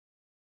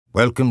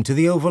Welcome to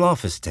the Oval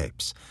Office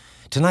Tapes.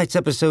 Tonight's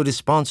episode is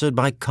sponsored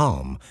by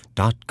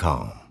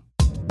Calm.com.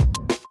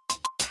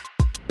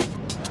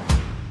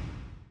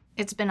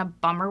 It's been a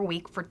bummer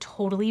week for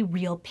totally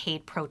real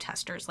paid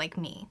protesters like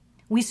me.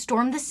 We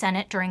stormed the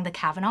Senate during the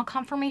Kavanaugh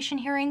confirmation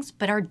hearings,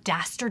 but our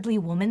dastardly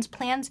women's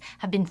plans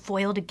have been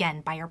foiled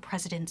again by our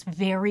president's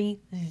very,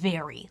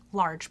 very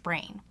large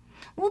brain.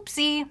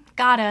 Whoopsie,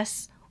 got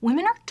us.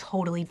 Women are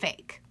totally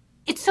fake.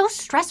 It's so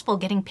stressful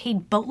getting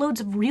paid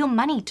boatloads of real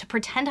money to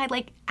pretend I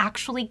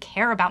actually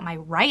care about my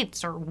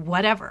rights or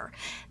whatever.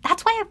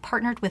 That's why I've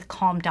partnered with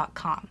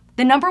Calm.com,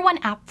 the #1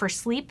 app for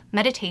sleep,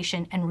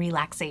 meditation, and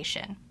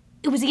relaxation.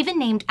 It was even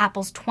named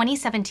Apple's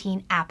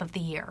 2017 App of the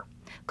Year.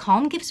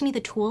 Calm gives me the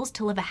tools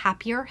to live a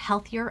happier,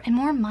 healthier, and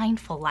more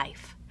mindful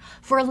life.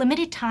 For a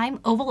limited time,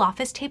 Oval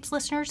Office Tapes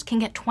listeners can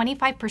get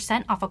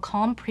 25% off a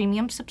Calm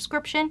premium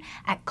subscription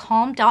at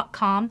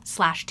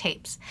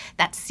calm.com/tapes.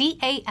 That's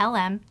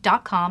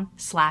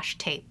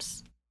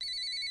CALM.com/tapes.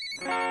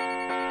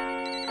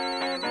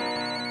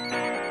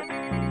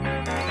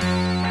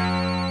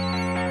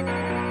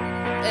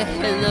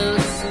 Hello,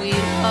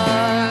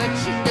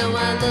 sweetheart. You know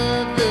I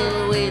love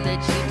the way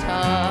that you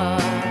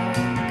talk.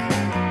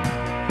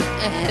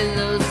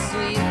 Hello,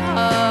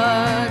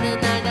 sweetheart.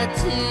 And I got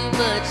too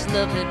much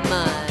love in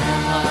my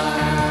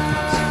heart.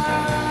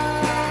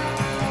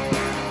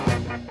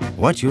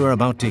 What you are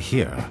about to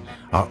hear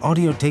are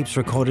audio tapes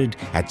recorded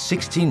at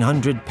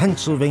 1600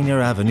 Pennsylvania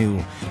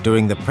Avenue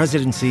during the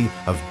presidency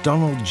of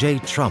Donald J.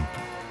 Trump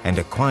and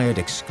acquired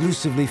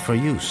exclusively for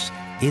use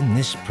in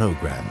this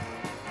program.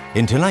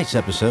 In tonight's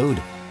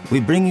episode, we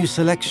bring you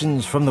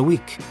selections from the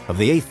week of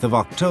the 8th of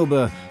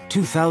October,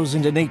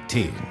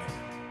 2018.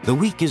 The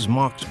week is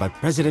marked by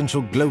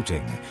presidential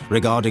gloating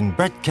regarding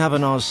Brett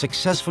Kavanaugh's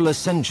successful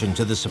ascension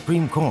to the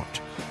Supreme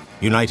Court,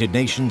 United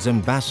Nations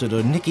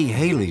Ambassador Nikki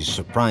Haley's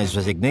surprise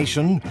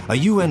resignation, a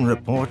UN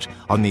report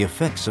on the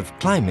effects of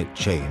climate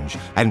change,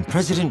 and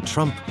President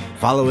Trump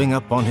following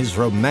up on his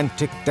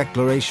romantic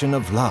declaration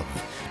of love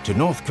to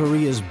North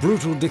Korea's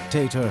brutal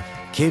dictator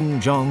Kim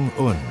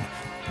Jong-un.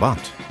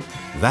 But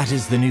that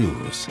is the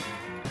news.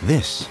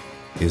 This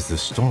is the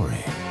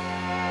story.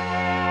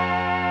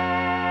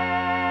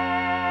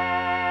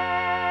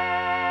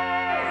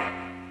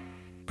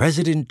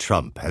 President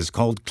Trump has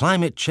called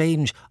climate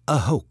change a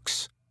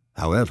hoax.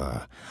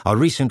 However, a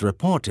recent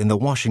report in the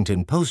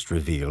Washington Post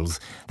reveals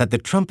that the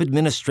Trump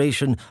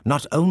administration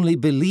not only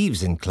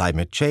believes in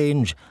climate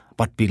change,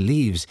 but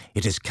believes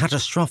it is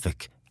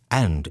catastrophic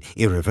and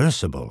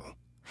irreversible.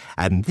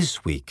 And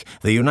this week,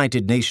 the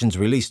United Nations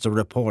released a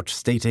report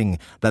stating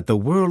that the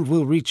world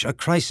will reach a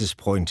crisis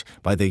point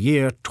by the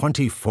year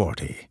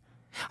 2040.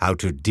 How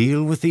to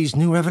deal with these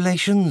new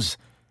revelations?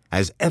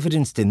 As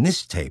evidenced in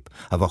this tape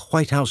of a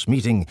White House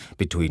meeting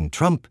between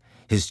Trump,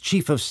 his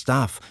chief of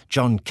staff,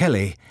 John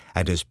Kelly,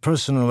 and his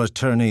personal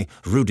attorney,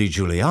 Rudy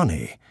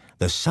Giuliani,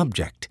 the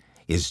subject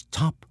is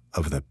top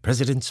of the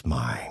president's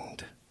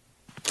mind.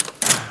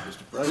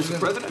 Mr.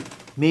 President?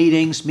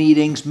 Meetings.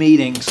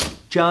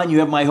 John, you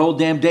have my whole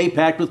damn day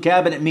packed with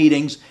cabinet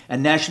meetings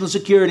and national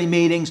security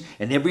meetings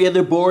and every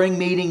other boring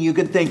meeting you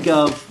can think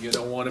of. You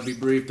don't want to be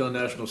briefed on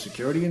national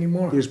security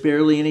anymore? There's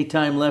barely any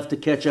time left to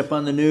catch up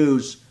on the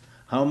news.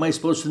 How am I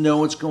supposed to know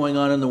what's going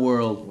on in the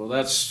world? Well,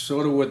 that's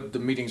sort of what the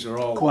meetings are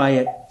all...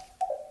 Quiet.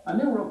 A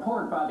new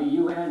report by the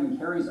UN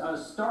carries a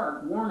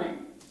stark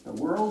warning. The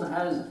world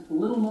has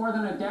little more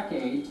than a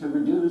decade to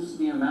reduce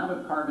the amount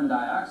of carbon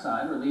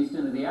dioxide released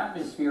into the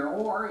atmosphere,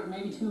 or it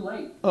may be too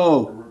late.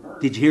 Oh,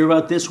 did you hear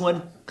about this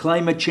one?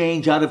 Climate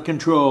change out of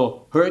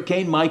control.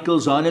 Hurricane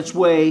Michael's on its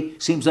way.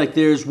 Seems like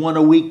there's one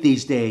a week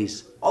these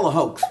days. All a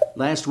hoax.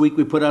 Last week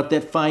we put out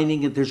that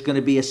finding that there's going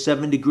to be a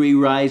 7-degree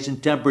rise in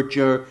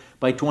temperature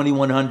by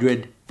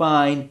 2100.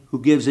 Fine, who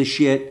gives a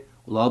shit?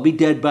 We'll all be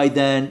dead by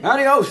then.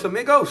 Adios,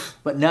 amigos.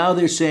 But now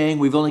they're saying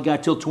we've only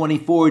got till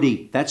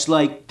 2040. That's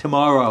like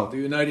tomorrow. The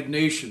United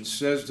Nations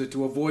says that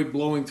to avoid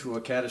blowing through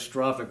a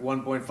catastrophic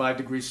 1.5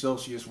 degrees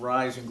Celsius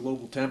rise in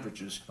global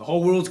temperatures, the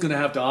whole world's going to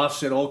have to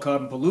offset all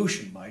carbon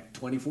pollution by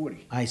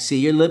 2040. I see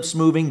your lips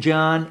moving,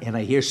 John, and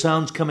I hear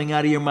sounds coming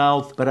out of your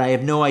mouth, but I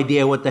have no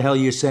idea what the hell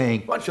you're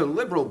saying. Bunch of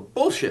liberal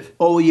bullshit.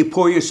 Oh, you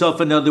pour yourself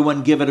another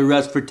one, give it a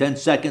rest for 10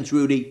 seconds,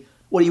 Rudy.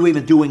 What are you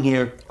even doing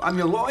here? I'm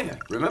your lawyer,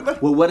 remember?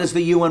 Well, what does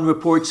the UN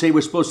report say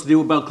we're supposed to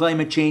do about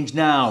climate change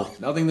now?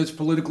 Nothing that's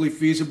politically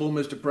feasible,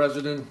 Mr.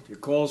 President.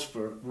 It calls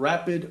for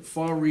rapid,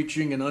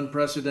 far-reaching, and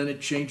unprecedented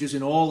changes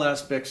in all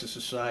aspects of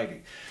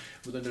society,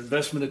 with an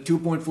investment of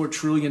 $2.4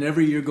 trillion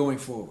every year going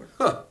forward.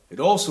 Huh. It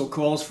also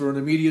calls for an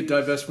immediate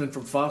divestment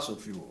from fossil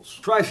fuels.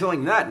 Try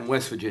filling that in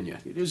West Virginia.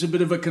 It is a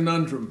bit of a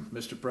conundrum,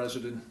 Mr.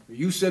 President.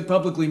 You said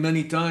publicly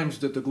many times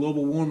that the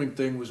global warming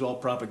thing was all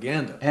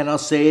propaganda. And I'll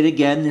say it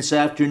again this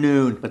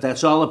afternoon, but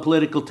that's all a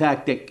political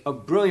tactic. A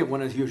brilliant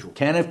one as usual.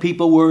 Can't have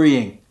people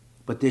worrying.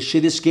 But this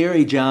shit is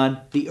scary,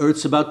 John. The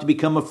Earth's about to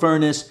become a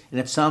furnace, and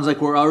it sounds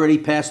like we're already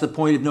past the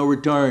point of no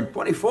return.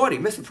 2040,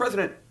 Mr.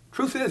 President.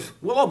 Truth is,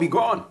 we'll all be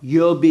gone.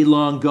 You'll be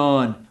long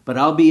gone, but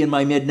I'll be in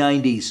my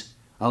mid-90s.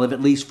 I'll have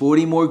at least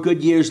 40 more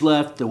good years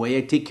left, the way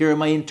I take care of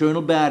my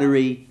internal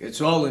battery.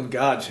 It's all in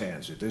God's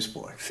hands at this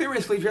point.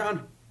 Seriously,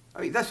 John? I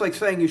mean, that's like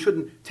saying you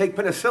shouldn't take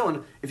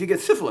penicillin if you get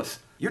syphilis.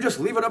 You just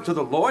leave it up to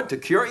the Lord to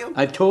cure you?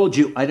 I've told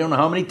you, I don't know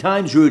how many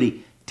times,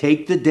 Rudy.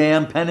 Take the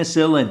damn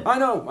penicillin. I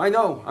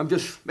know. I'm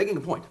just making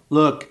a point.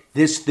 Look,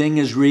 this thing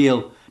is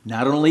real.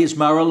 Not only is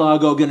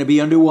Mar-a-Lago going to be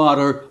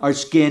underwater, our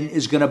skin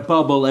is going to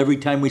bubble every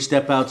time we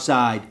step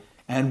outside.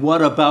 And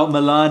what about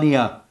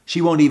Melania? She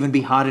won't even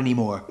be hot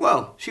anymore.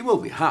 Well, she will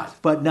be hot.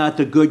 But not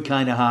the good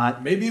kind of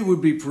hot. Maybe it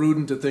would be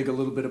prudent to think a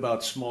little bit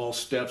about small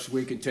steps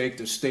we could take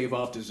to stave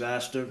off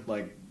disaster,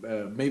 like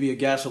maybe a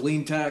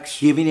gasoline tax.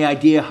 Do you have any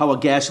idea how a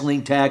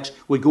gasoline tax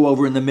would go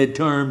over in the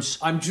midterms?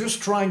 I'm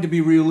just trying to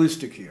be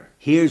realistic here.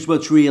 Here's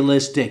what's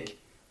realistic.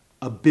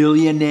 A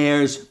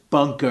billionaire's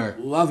bunker.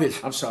 Love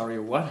it. I'm sorry,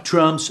 what?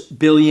 Trump's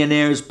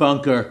billionaire's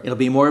bunker. It'll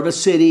be more of a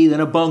city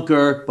than a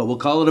bunker, but we'll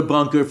call it a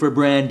bunker for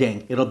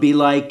branding. It'll be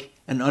like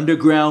an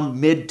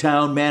underground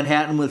midtown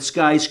Manhattan with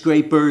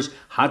skyscrapers,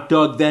 hot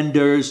dog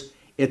vendors,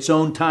 its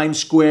own Times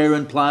Square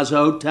and Plaza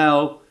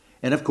Hotel,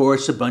 and of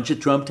course a bunch of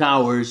Trump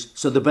towers.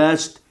 So the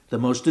best, the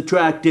most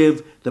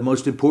attractive, the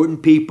most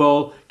important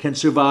people can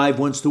survive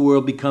once the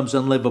world becomes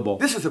unlivable.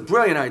 This is a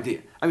brilliant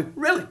idea. I mean,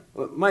 really.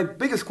 My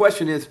biggest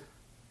question is,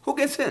 who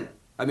gets in?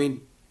 I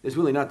mean, there's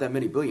really not that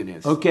many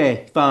billionaires.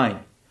 Okay,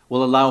 fine.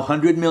 We'll allow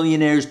 100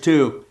 millionaires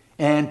too,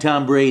 and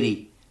Tom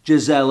Brady.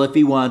 Giselle if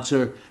he wants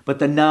her, but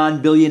the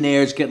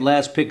non-billionaires get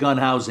last pick on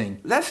housing.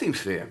 That seems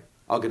fair.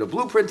 I'll get a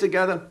blueprint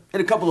together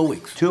in a couple of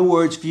weeks. 2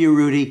 words for you,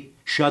 Rudy.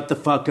 Shut the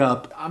fuck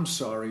up. I'm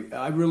sorry.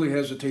 I really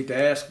hesitate to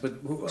ask,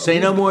 but... Say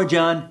no more,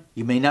 John.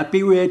 You may not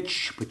be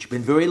rich, but you've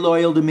been very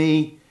loyal to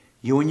me.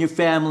 You and your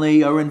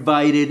family are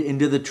invited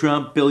into the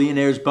Trump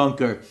billionaire's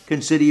bunker.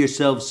 Consider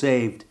yourselves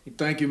saved.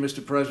 Thank you,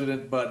 Mr.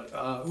 President, but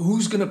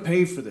who's going to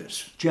pay for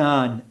this?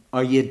 John,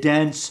 are you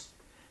dense?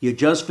 You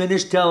just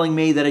finished telling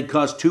me that it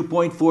costs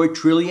 $2.4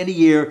 trillion a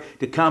year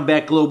to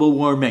combat global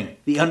warming.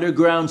 The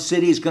underground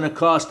city is going to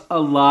cost a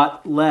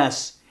lot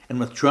less. And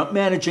with Trump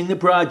managing the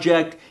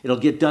project, it'll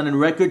get done in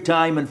record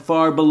time and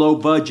far below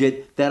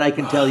budget. That I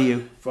can tell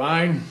you.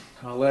 Fine.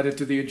 I'll add it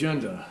to the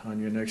agenda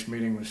on your next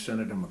meeting with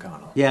Senator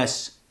McConnell.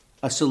 Yes,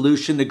 a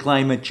solution to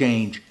climate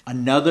change.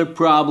 Another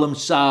problem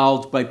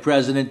solved by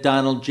President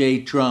Donald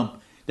J.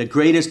 Trump, the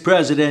greatest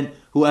president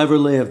who ever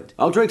lived.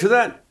 I'll drink to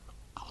that.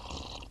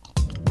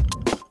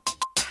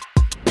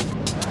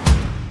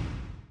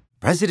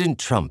 President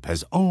Trump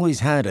has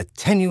always had a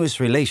tenuous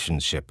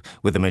relationship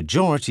with the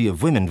majority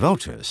of women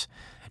voters.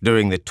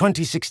 During the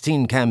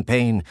 2016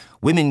 campaign,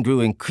 women grew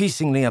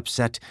increasingly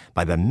upset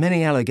by the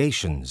many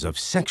allegations of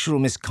sexual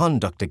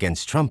misconduct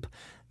against Trump,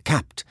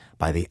 capped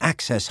by the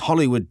Access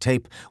Hollywood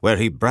tape where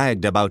he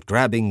bragged about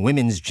grabbing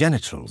women's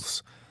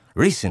genitals.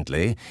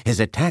 Recently,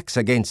 his attacks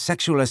against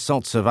sexual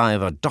assault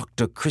survivor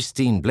Dr.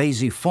 Christine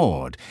Blasey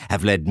Ford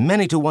have led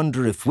many to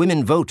wonder if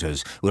women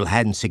voters will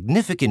hand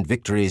significant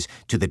victories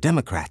to the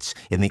Democrats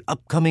in the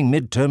upcoming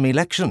midterm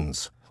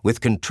elections.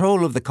 With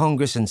control of the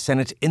Congress and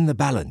Senate in the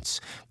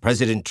balance,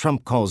 President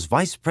Trump calls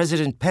Vice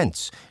President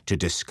Pence to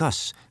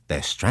discuss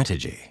their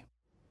strategy.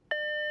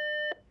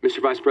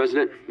 Mr. Vice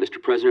President,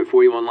 Mr. President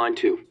for you on line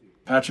 2.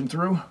 Patch him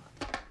through?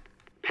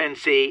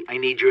 Pensy, I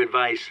need your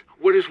advice.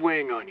 What is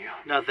weighing on you?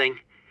 Nothing.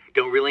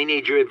 Don't really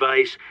need your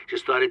advice.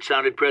 Just thought it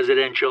sounded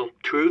presidential.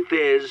 Truth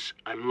is,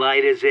 I'm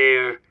light as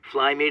air.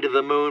 Fly me to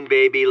the moon,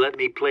 baby. Let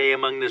me play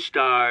among the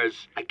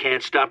stars. I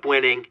can't stop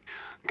winning.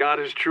 God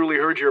has truly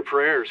heard your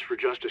prayers for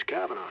Justice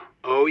Kavanaugh.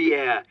 Oh,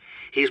 yeah.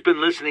 He's been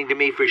listening to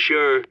me for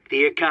sure.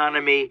 The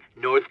economy,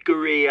 North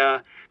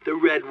Korea, the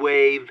red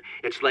wave.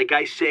 It's like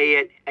I say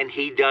it, and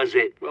he does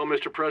it. Well,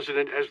 Mr.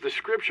 President, as the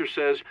scripture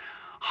says,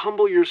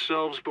 humble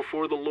yourselves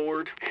before the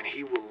Lord, and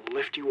he will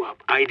lift you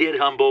up. I did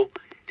humble.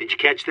 Did you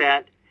catch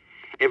that?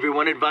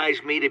 Everyone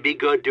advised me to be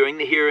good during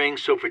the hearing,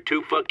 so for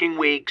 2 fucking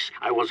weeks,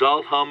 I was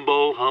all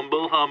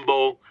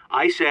humble.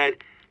 I said,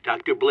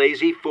 Dr.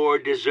 Blasey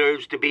Ford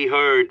deserves to be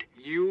heard.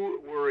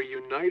 You were a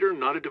uniter,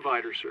 not a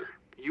divider, sir.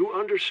 You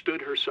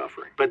understood her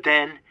suffering. But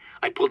then,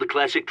 I pulled a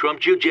classic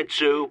Trump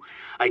jujitsu.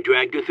 I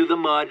dragged her through the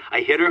mud.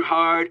 I hit her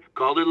hard,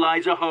 called her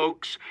lies a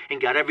hoax,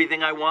 and got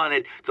everything I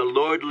wanted. The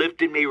Lord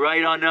lifted me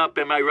right on up.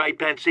 Am I right,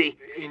 Pensy?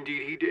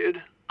 Indeed he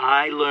did.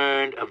 I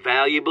learned a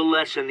valuable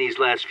lesson these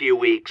last few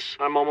weeks.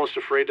 I'm almost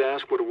afraid to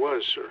ask what it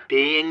was, sir.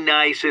 Being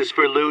nice is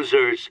for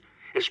losers,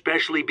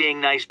 especially being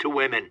nice to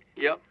women.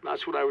 Yep,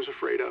 that's what I was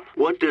afraid of.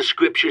 What does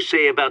Scripture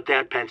say about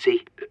that,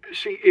 Pensy?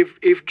 See,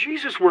 if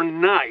Jesus were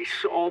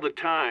nice all the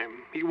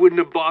time, he wouldn't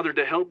have bothered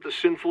to help the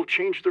sinful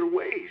change their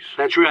ways.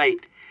 That's right.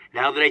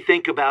 Now that I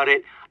think about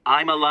it,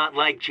 I'm a lot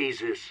like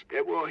Jesus.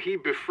 Yeah, well, he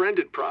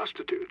befriended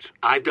prostitutes.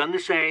 I've done the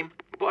same.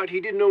 But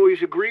he didn't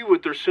always agree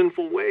with their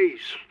sinful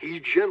ways. He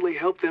gently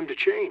helped them to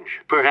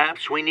change.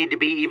 Perhaps we need to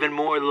be even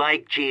more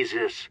like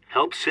Jesus.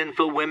 Help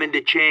sinful women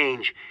to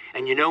change.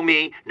 And you know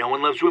me, no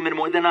one loves women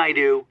more than I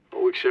do. Oh,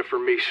 Oh, except for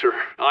me, sir.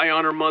 I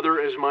honor Mother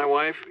as my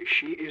wife.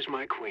 She is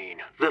my queen.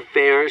 The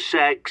fair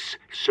sex,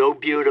 so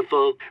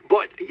beautiful.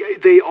 But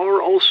they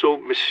are also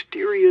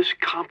mysterious,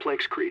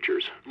 complex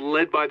creatures,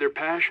 led by their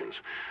passions,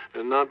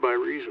 and not by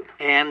reason.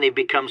 And they've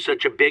become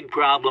such a big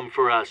problem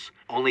for us.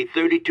 Only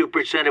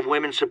 32% of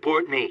women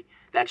support me.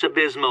 That's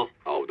abysmal.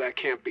 Oh, that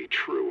can't be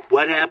true.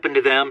 What happened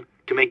to them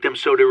to make them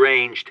so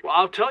deranged? Well,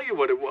 I'll tell you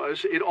what it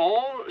was. It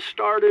all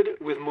started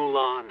with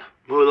Mulan.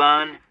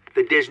 Mulan?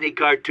 The Disney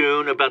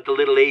cartoon about the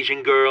little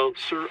Asian girl?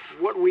 Sir,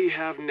 what we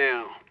have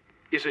now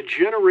is a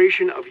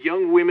generation of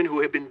young women who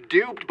have been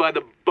duped by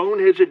the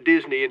boneheads at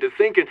Disney into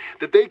thinking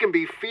that they can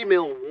be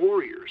female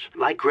warriors.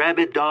 Like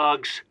rabid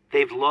dogs,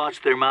 they've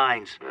lost their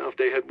minds. Well, if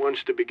they had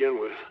ones to begin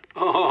with.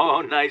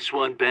 Oh, nice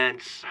one,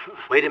 Pence.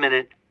 Wait a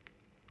minute.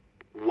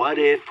 What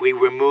if we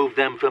remove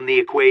them from the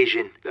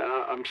equation?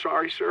 I'm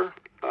sorry, sir.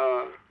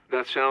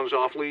 That sounds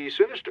awfully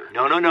sinister.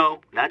 No,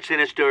 not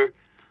sinister.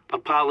 A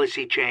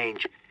policy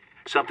change.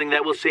 Something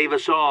that will save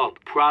us all.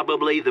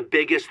 Probably the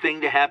biggest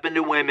thing to happen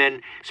to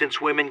women since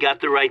women got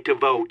the right to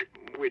vote.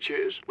 Which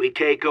is? We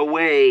take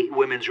away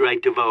women's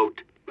right to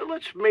vote. Well,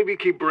 let's maybe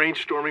keep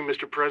brainstorming,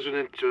 Mr.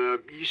 President.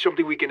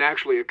 Something we can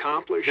actually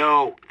accomplish.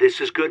 No, this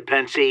is good,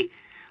 Pensy.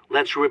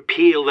 Let's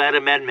repeal that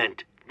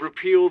amendment.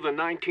 Repeal the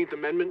 19th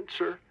Amendment,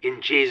 sir?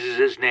 In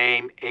Jesus'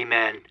 name,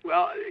 amen.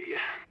 Well,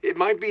 it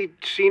might be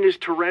seen as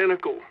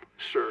tyrannical,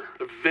 sir.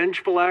 A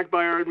vengeful act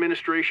by our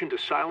administration to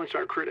silence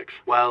our critics.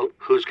 Well,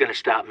 who's going to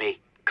stop me?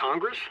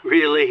 Congress?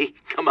 Really?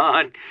 Come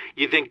on.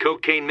 You think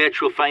Cocaine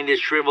Mitch will find his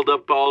shriveled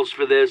up balls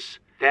for this?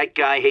 That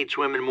guy hates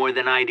women more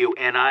than I do,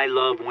 and I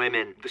love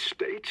women. The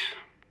states?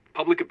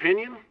 Public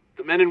opinion?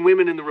 The men and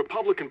women in the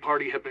Republican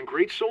Party have been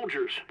great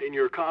soldiers in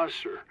your cause,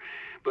 sir.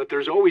 But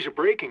there's always a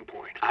breaking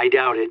point. I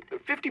doubt it.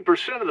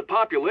 50% of the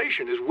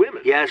population is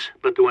women. Yes,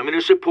 but the women who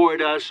support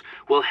us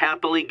will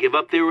happily give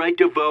up their right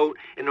to vote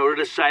in order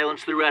to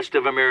silence the rest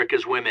of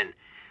America's women.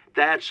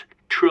 That's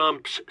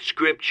Trump's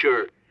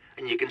scripture.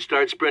 And you can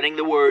start spreading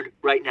the word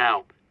right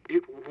now.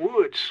 It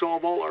would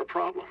solve all our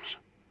problems.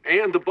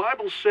 And the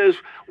Bible says,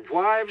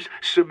 wives,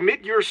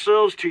 submit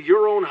yourselves to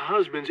your own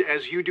husbands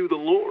as you do the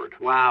Lord.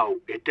 Wow,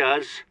 it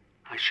does?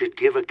 I should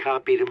give a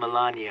copy to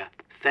Melania.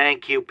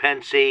 Thank you,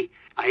 Pensy.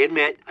 I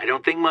admit, I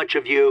don't think much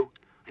of you.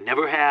 I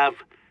never have.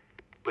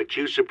 But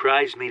you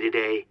surprised me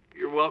today.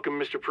 You're welcome,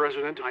 Mr.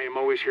 President. I am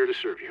always here to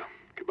serve you.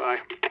 Goodbye.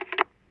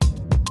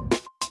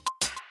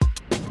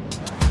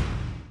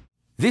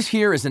 This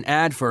here is an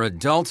ad for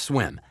Adult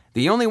Swim.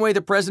 The only way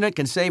the president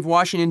can save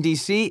Washington,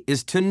 D.C.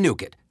 is to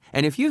nuke it.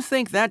 And if you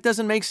think that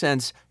doesn't make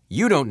sense,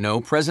 you don't know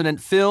President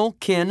Phil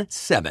Kin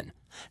 7.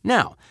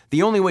 Now,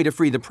 the only way to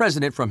free the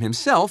president from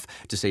himself,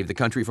 to save the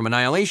country from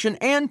annihilation,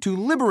 and to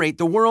liberate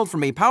the world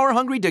from a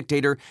power-hungry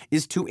dictator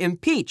is to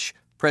impeach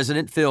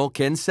President Phil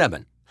Kin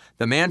 7.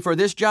 The man for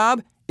this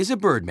job is a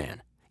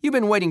Birdman. You've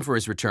been waiting for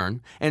his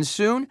return, and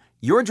soon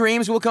your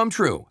dreams will come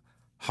true.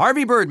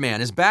 Harvey Birdman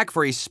is back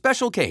for a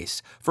special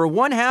case. For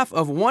 1/2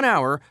 of 1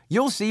 hour,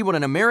 you'll see what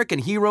an American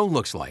hero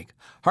looks like.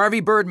 Harvey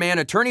Birdman,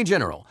 Attorney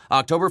General,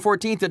 October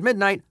 14th at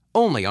midnight,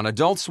 only on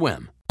Adult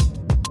Swim.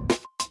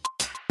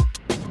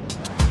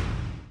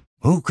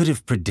 Who could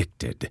have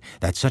predicted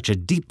that such a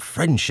deep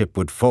friendship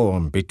would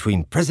form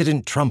between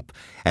President Trump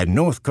and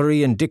North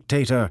Korean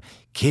dictator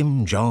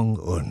Kim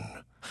Jong-un?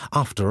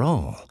 After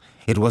all,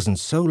 it wasn't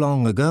so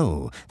long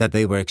ago that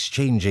they were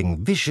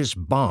exchanging vicious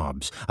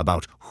barbs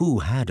about who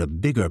had a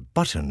bigger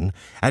button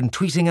and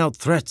tweeting out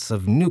threats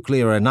of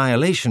nuclear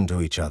annihilation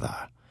to each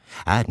other.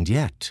 And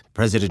yet,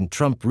 President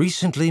Trump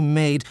recently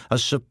made a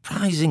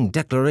surprising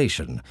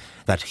declaration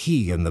that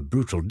he and the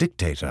brutal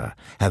dictator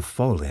have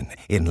fallen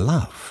in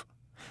love.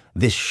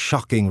 This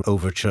shocking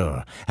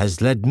overture has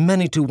led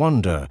many to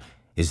wonder,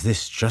 is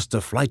this just a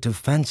flight of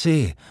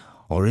fancy,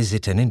 or is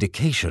it an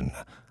indication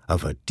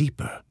of a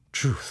deeper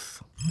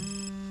truth?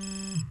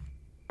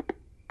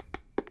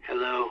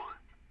 Hello?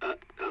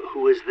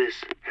 Who is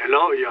this?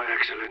 Hello, Your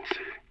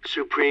Excellency.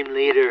 Supreme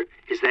Leader,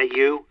 is that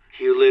you?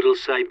 You little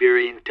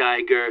Siberian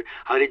tiger.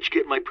 How did you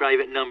get my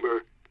private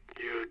number?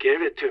 You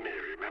gave it to me,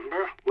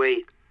 remember?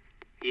 Wait,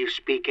 you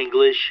speak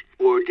English,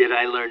 or did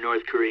I learn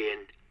North Korean?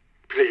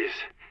 Please,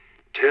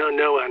 tell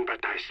no one but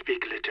I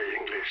speak little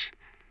English.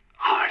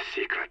 Our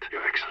secret,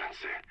 Your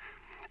Excellency.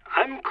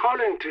 I'm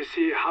calling to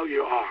see how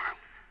you are.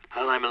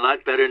 Well, I'm a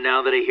lot better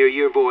now that I hear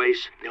your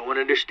voice. No one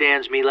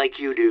understands me like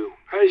you do.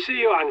 I see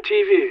you on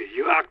TV.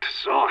 You act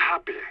so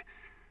happy.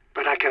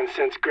 But I can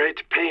sense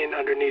great pain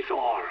underneath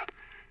all.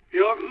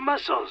 Your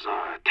muscles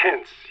are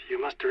tense. You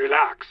must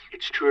relax.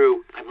 It's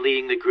true. I'm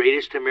leading the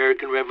greatest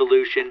American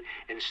revolution,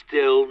 and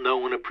still no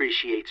one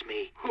appreciates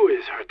me. Who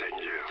is hurting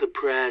you? The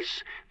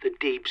press, the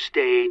deep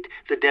state,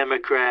 the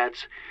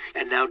Democrats,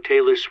 and now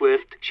Taylor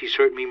Swift. She's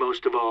hurt me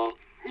most of all.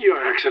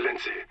 Your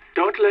Excellency,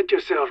 don't let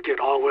yourself get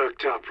all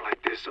worked up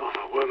like this over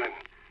a woman.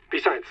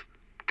 Besides,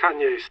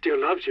 Kanye still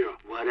loves you.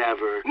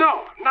 Whatever.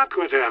 No, not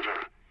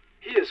whatever.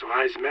 He is a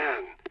wise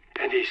man,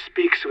 and he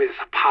speaks with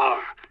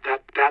power.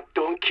 That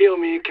don't kill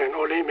me can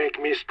only make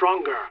me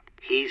stronger.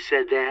 He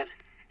said that?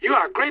 You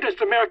are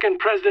greatest American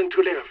president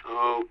to live.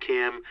 Oh,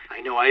 Kim,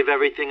 I know I have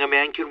everything a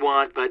man can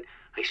want, but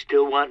I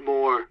still want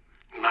more.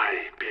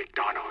 My big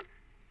Donald,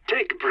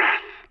 take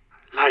breath.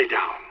 Lie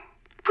down.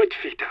 Put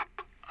feet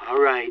up. All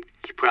right.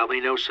 You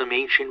probably know some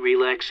ancient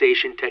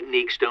relaxation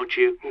techniques, don't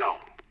you? No.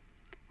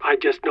 I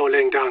just know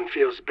laying down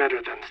feels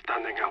better than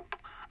standing up.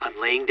 I'm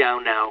laying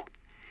down now.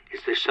 Is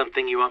there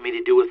something you want me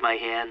to do with my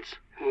hands?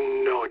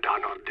 No,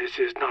 Donald, this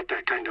is not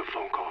that kind of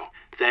phone call.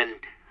 Then,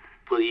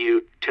 will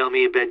you tell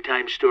me a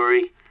bedtime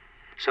story?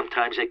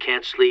 Sometimes I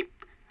can't sleep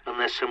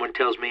unless someone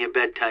tells me a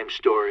bedtime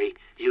story.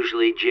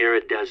 Usually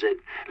Jared does it.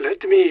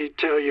 Let me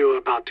tell you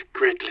about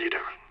great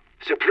leader.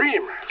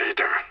 Supreme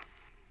leader.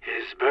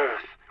 His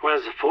birth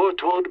was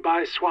foretold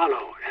by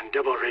swallow and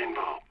double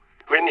rainbow.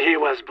 When he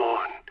was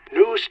born,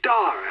 new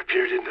star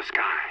appeared in the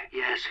sky.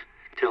 Yes,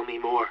 tell me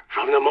more.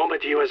 From the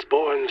moment he was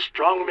born,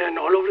 strong men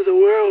all over the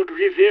world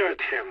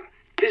revered him.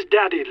 His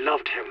daddy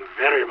loved him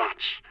very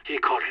much. He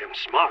called him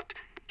smart.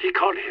 He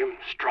called him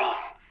strong.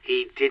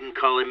 He didn't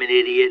call him an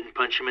idiot and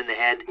punch him in the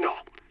head? No.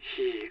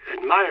 He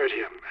admired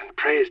him and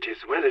praised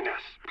his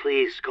willingness.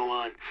 Please, go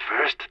on.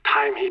 First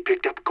time he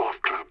picked up golf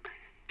club,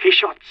 he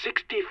shot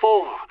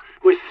 64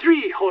 with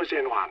 3 holes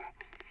in one.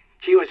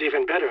 He was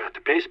even better at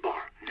the baseball.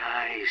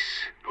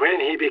 Nice. When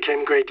he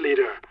became great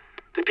leader,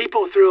 the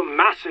people threw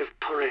massive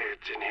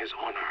parades in his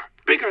honor,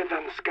 bigger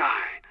than the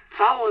sky.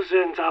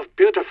 Thousands of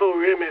beautiful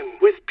women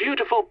with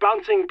beautiful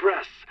bouncing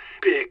breasts,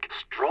 big,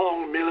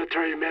 strong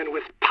military men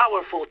with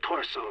powerful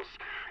torsos,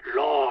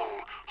 long,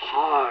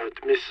 hard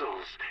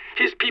missiles.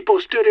 His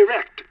people stood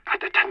erect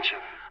at attention.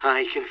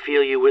 I can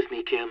feel you with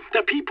me, Kim.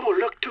 The people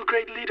looked to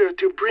great leader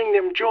to bring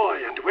them joy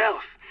and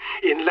wealth.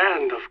 In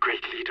land of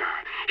great leader,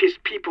 his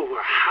people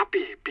were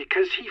happy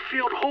because he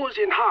filled holes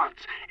in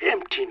hearts,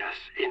 emptiness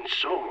in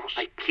souls.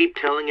 I keep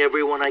telling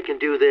everyone I can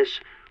do this.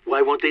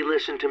 Why won't they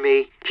listen to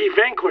me? He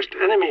vanquished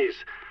enemies,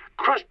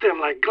 crushed them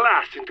like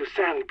glass into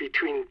sand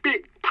between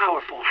big,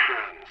 powerful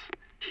hands.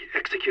 He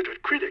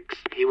executed critics.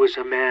 He was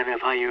a man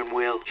of iron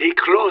will. He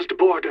closed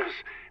borders,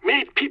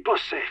 made people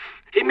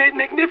safe. He made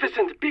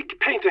magnificent big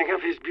painting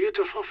of his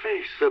beautiful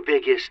face. The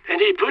biggest.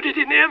 And he put it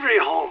in every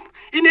home,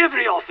 in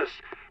every office,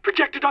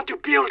 projected onto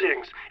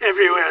buildings.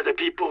 Everywhere the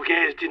people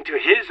gazed into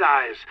his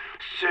eyes.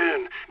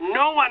 Soon,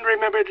 no one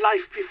remembered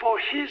life before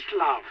his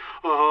love.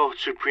 Oh,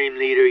 Supreme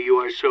Leader, you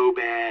are so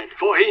bad.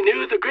 For he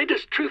knew the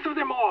greatest truth of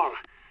them all.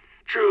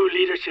 True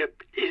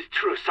leadership is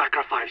true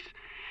sacrifice.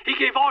 He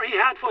gave all he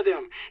had for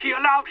them. He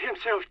allowed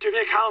himself to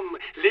become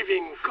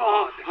living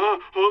God. Oh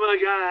my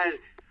God.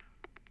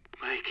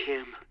 My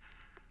Kim,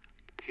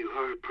 you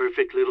are a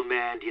perfect little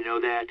man. Do you know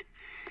that?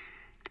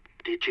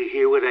 Did you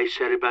hear what I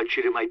said about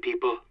you to my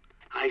people?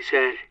 I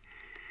said,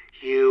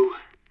 you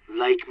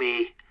like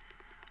me.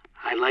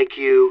 I like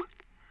you.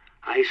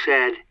 I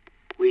said,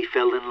 we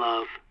fell in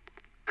love.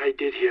 I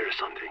did hear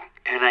something.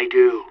 And I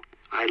do.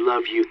 I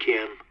love you,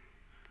 Kim.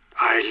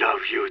 I love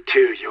you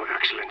too, Your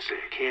Excellency.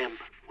 Kim,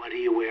 what are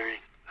you wearing?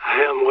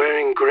 I am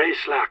wearing gray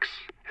slacks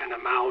and a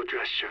Mao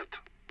dress shirt.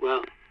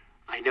 Well,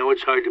 I know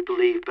it's hard to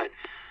believe, but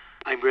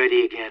I'm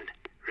ready again.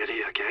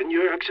 Ready again,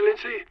 Your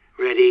Excellency?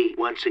 Ready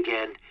once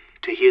again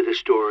to hear the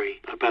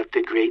story about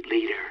the great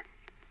leader.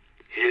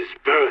 His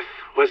birth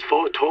was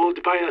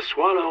foretold by a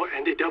swallow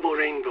and a double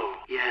rainbow.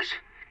 Yes,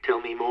 tell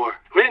me more.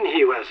 When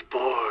he was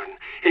born,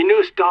 a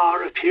new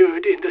star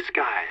appeared in the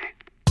sky.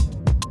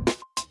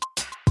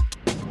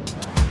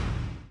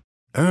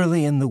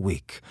 Early in the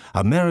week,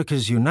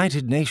 America's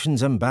United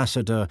Nations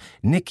ambassador,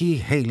 Nikki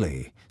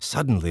Haley,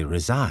 suddenly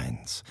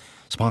resigns,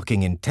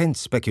 sparking intense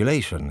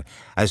speculation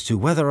as to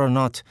whether or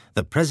not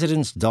the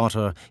president's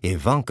daughter,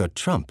 Ivanka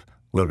Trump,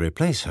 will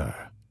replace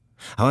her.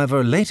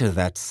 However, later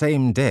that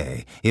same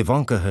day,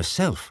 Ivanka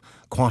herself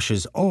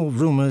quashes all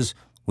rumors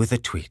with a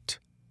tweet.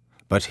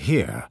 But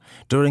here,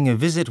 during a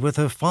visit with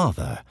her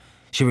father,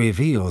 she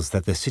reveals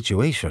that the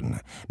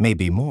situation may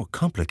be more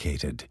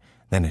complicated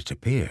than it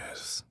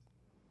appears.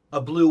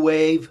 A blue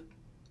wave?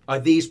 Are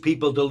these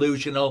people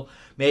delusional?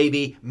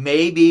 Maybe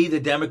the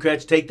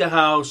Democrats take the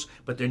House,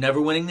 but they're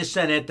never winning the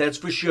Senate, that's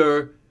for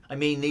sure. I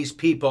mean, these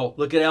people.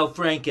 Look at Al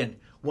Franken.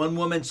 One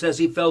woman says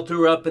he felt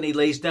her up and he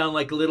lays down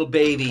like a little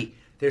baby.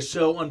 They're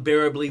so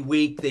unbearably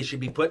weak, they should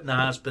be put in the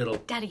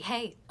hospital. Daddy,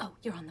 hey. Oh,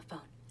 you're on the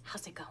phone.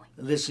 How's it going?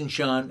 Listen,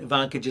 Sean,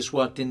 Ivanka just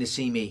walked in to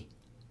see me.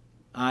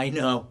 I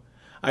know.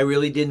 I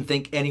really didn't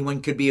think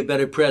anyone could be a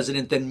better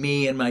president than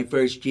me in my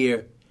first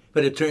year.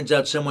 But it turns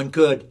out someone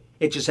could.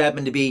 It just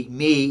happened to be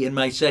me in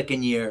my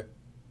second year.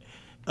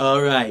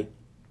 All right.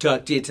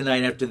 Talk to you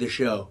tonight after the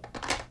show.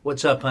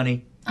 What's up,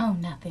 honey? Oh,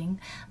 nothing.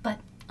 But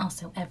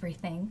also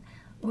everything.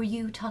 Were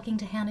you talking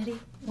to Hannity?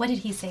 What did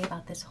he say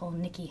about this whole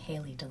Nikki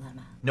Haley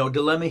dilemma? No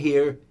dilemma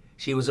here.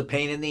 She was a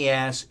pain in the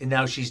ass, and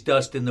now she's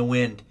dust in the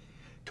wind.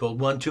 Told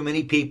one too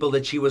many people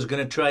that she was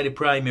going to try to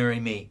primary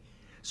me.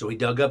 So he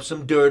dug up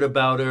some dirt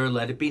about her,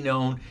 let it be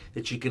known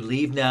that she could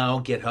leave now,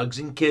 get hugs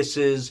and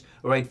kisses,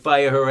 or I'd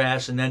fire her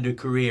ass and end her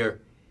career.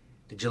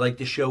 Did you like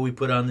the show we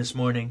put on this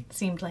morning?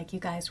 Seemed like you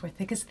guys were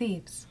thick as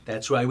thieves.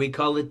 That's why we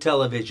call it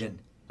television.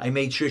 I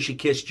made sure she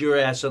kissed your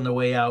ass on the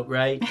way out,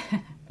 right?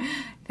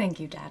 Thank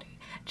you, Daddy.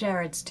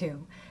 Jared's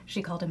too.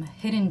 She called him a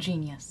hidden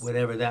genius.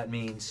 Whatever that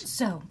means.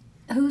 So,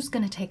 who's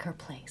gonna take her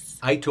place?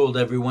 I told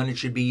everyone it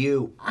should be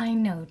you. I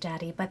know,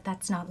 Daddy, but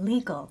that's not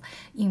legal.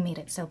 You made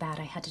it so bad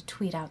I had to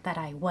tweet out that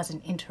I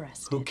wasn't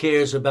interested. Who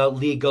cares about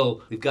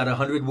legal? We've got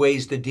 100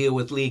 ways to deal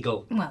with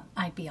legal. Well,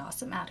 I'd be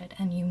awesome at it,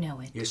 and you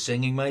know it. You're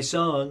singing my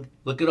song.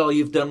 Look at all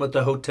you've done with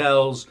the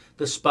hotels,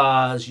 the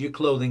spas, your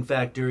clothing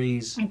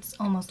factories. It's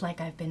almost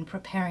like I've been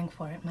preparing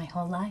for it my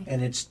whole life.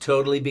 And it's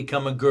totally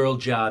become a girl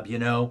job, you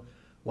know?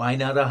 Why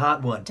not a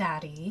hot one?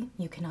 Daddy,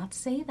 you cannot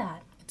say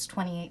that. It's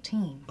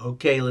 2018.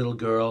 Okay, little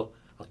girl.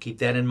 I'll keep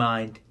that in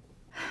mind.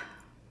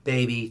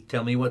 Baby,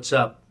 tell me what's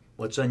up.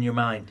 What's on your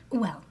mind?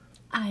 Well,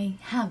 I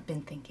have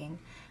been thinking.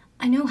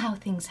 I know how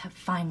things have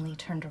finally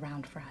turned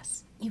around for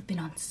us. You've been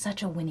on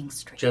such a winning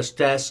streak. Just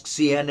ask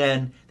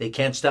CNN. They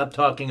can't stop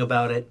talking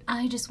about it.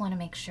 I just want to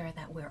make sure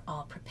that we're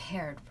all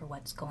prepared for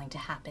what's going to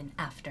happen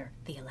after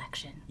the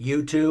election.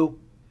 You too?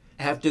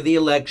 After the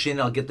election,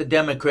 I'll get the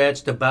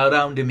Democrats to bow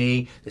down to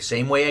me the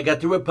same way I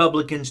got the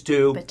Republicans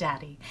to. But,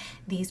 Daddy,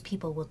 these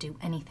people will do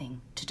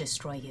anything to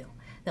destroy you.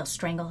 They'll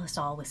strangle us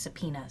all with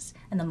subpoenas,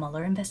 and the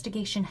Mueller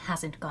investigation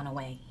hasn't gone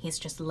away. He's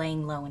just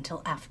laying low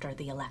until after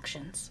the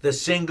elections. The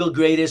single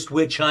greatest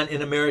witch hunt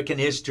in American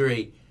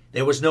history.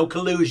 There was no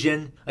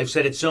collusion. I've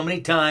said it so many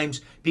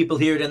times, people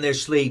hear it in their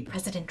sleep.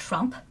 President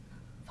Trump,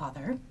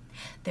 Father,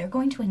 they're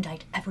going to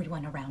indict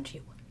everyone around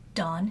you.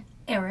 Don,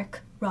 Eric,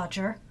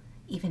 Roger,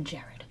 even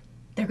Jared.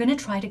 They're going to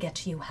try to get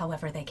to you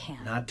however they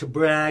can. Not to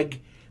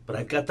brag, but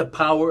I've got the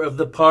power of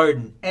the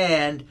pardon,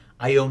 and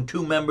I own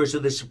 2 members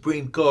of the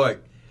Supreme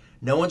Court.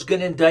 No one's going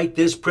to indict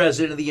this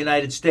president of the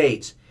United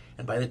States.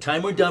 And by the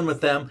time we're done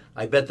with them,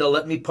 I bet they'll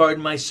let me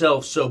pardon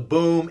myself. So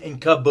boom and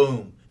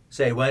kaboom.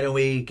 Say, why don't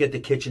we get the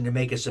kitchen to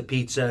make us a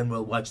pizza and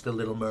we'll watch The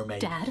Little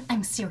Mermaid? Dad,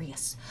 I'm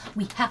serious.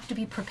 We have to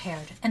be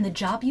prepared. And the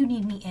job you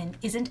need me in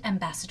isn't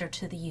ambassador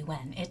to the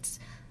UN. It's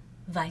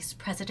Vice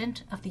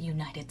President of the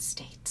United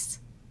States.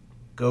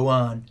 Go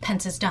on.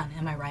 Pence is done,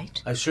 am I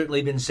right? I've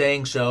certainly been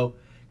saying so.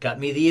 Got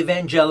me the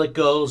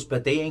evangelicals,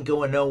 but they ain't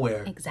going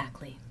nowhere.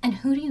 Exactly. And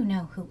who do you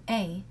know who,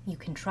 A, you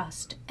can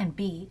trust, and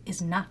B,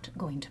 is not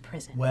going to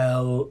prison?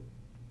 Well,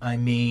 I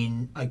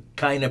mean, I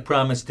kind of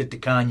promised it to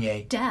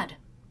Kanye. Dad,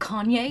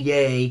 Kanye?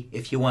 Yay,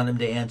 if you want him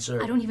to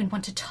answer. I don't even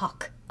want to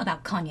talk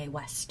about Kanye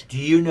West. Do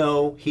you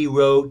know he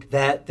wrote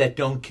that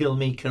don't kill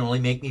me can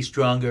only make me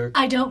stronger?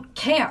 I don't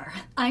care.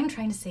 I'm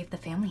trying to save the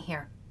family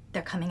here.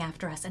 They're coming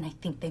after us, and I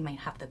think they might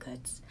have the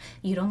goods.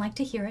 You don't like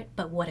to hear it,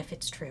 but what if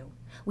it's true?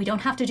 We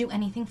don't have to do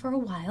anything for a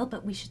while,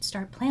 but we should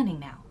start planning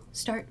now.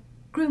 Start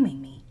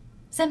grooming me.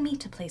 Send me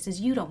to places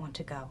you don't want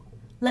to go.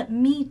 Let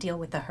me deal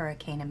with the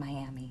hurricane in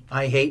Miami.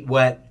 I hate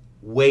wet.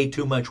 Way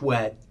too much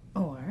wet.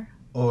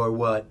 Or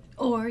what?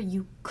 Or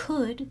you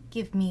could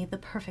give me the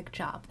perfect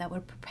job that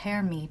would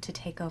prepare me to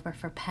take over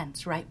for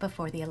Pence right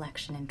before the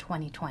election in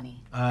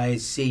 2020. I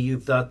see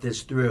you've thought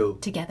this through.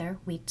 Together,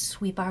 we'd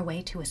sweep our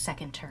way to a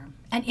second term.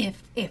 And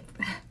if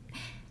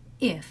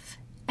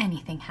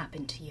anything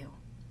happened to you,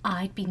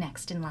 I'd be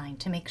next in line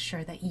to make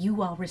sure that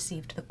you all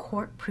received the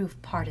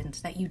court-proof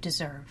pardons that you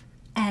deserve.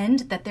 And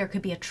that there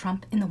could be a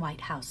Trump in the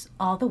White House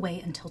all the way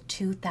until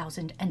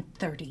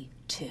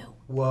 2032.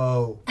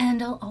 Whoa.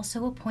 And I'll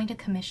also appoint a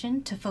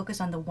commission to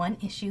focus on the one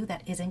issue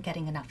that isn't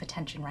getting enough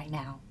attention right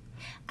now.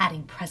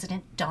 Adding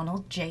President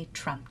Donald J.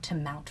 Trump to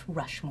Mount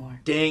Rushmore.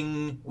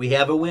 Ding! We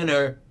have a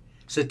winner.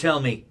 So tell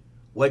me,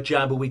 what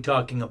job are we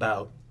talking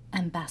about?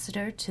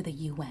 Ambassador to the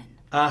UN.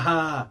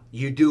 Aha!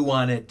 You do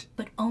want it.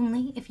 But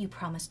only if you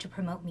promise to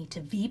promote me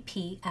to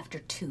VP after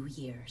 2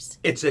 years.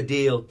 It's a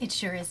deal. It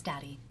sure is,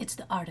 Daddy. It's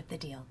the art of the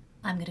deal.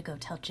 I'm gonna go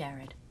tell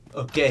Jared.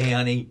 Okay,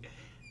 honey.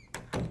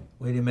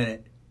 Wait a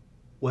minute.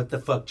 What the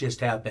fuck just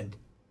happened?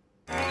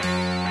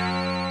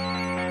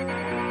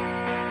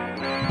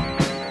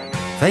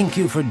 Thank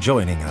you for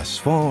joining us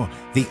for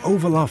The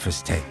Oval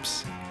Office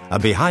Tapes, a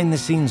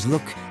behind-the-scenes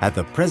look at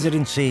the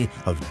presidency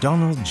of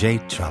Donald J.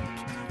 Trump.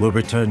 We'll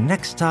return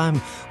next time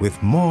with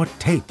more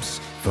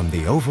tapes from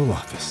the Oval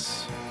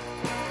Office.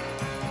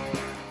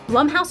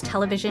 Blumhouse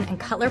Television and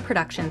Cutler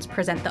Productions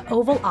present the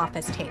Oval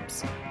Office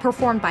Tapes,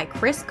 performed by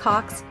Chris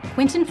Cox,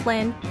 Quentin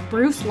Flynn,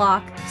 Bruce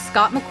Locke,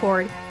 Scott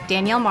McCord,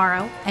 Danielle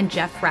Morrow, and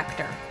Jeff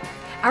Rector.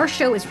 Our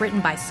show is written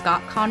by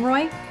Scott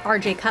Conroy,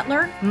 RJ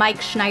Cutler, Mike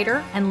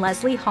Schneider, and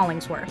Leslie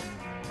Hollingsworth.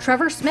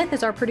 Trevor Smith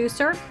is our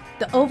producer.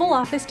 The Oval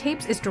Office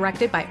Tapes is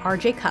directed by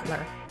RJ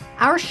Cutler.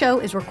 Our show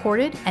is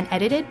recorded and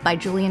edited by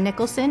Julian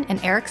Nicholson and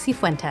Eric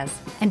Cifuentes,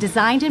 and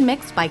designed and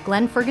mixed by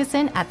Glenn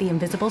Ferguson at the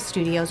Invisible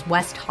Studios,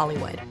 West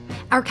Hollywood.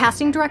 Our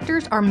casting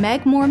directors are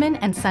Meg Mormon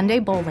and Sunday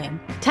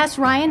Bowling. Tess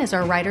Ryan is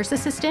our writer's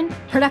assistant.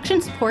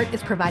 Production support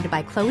is provided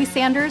by Chloe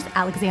Sanders,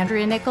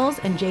 Alexandria Nichols,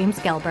 and James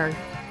Gelberg.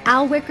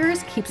 Al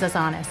Wickers keeps us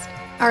honest.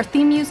 Our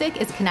theme music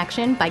is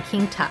Connection by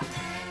King Tut.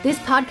 This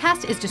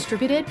podcast is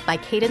distributed by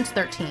Cadence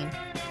 13.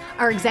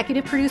 Our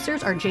executive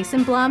producers are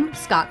Jason Blum,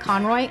 Scott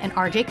Conroy, and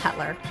RJ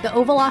Cutler. The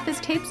Oval Office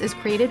Tapes is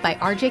created by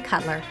RJ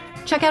Cutler.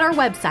 Check out our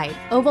website,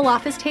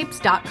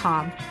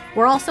 ovalofficetapes.com.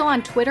 We're also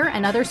on Twitter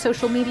and other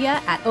social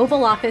media at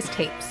Oval Office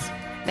Tapes.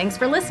 Thanks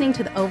for listening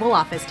to the Oval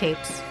Office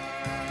Tapes.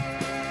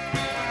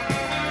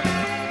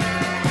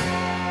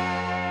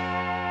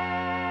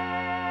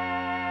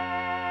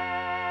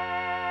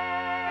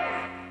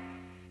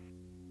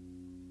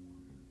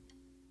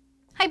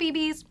 Hi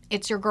BBs,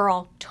 it's your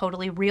girl,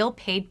 totally real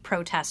paid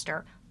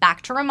protester,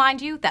 back to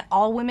remind you that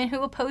all women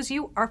who oppose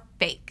you are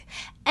fake,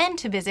 and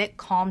to visit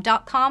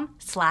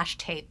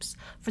calm.com/tapes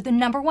for the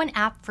 #1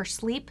 app for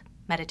sleep,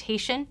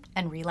 meditation,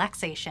 and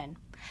relaxation.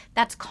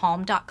 That's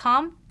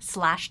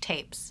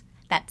calm.com/tapes.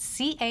 That's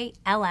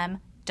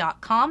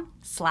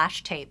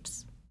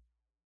CALM.com/tapes.